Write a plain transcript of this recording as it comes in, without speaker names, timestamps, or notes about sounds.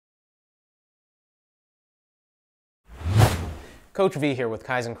Coach V here with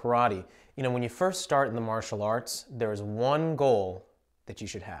Kaizen Karate. You know, when you first start in the martial arts, there's one goal that you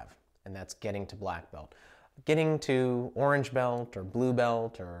should have, and that's getting to black belt. Getting to orange belt or blue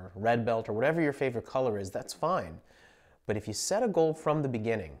belt or red belt or whatever your favorite color is, that's fine. But if you set a goal from the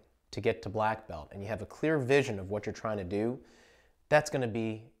beginning to get to black belt and you have a clear vision of what you're trying to do, that's going to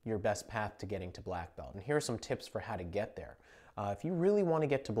be your best path to getting to black belt. And here are some tips for how to get there. If you really want to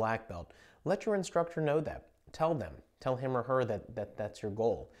get to black belt, let your instructor know that. Tell him or her that that's your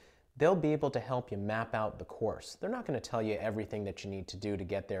goal. They'll be able to help you map out the course. They're not going to tell you everything that you need to do to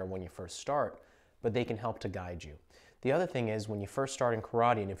get there when you first start, but they can help to guide you. The other thing is, when you first start in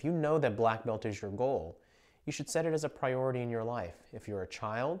karate, and if you know that black belt is your goal, you should set it as a priority in your life. If you're a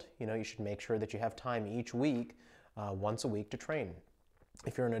child, you should make sure that you have time each week, once a week, to train.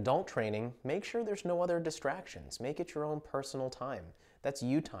 If you're an adult training, make sure there's no other distractions. Make it your own personal time. That's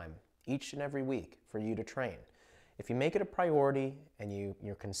you time, each and every week, for you to train. If you make it a priority and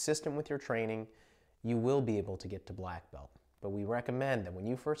you're consistent with your training, you will be able to get to black belt. But we recommend that when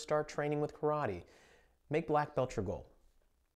you first start training with karate, make black belt your goal.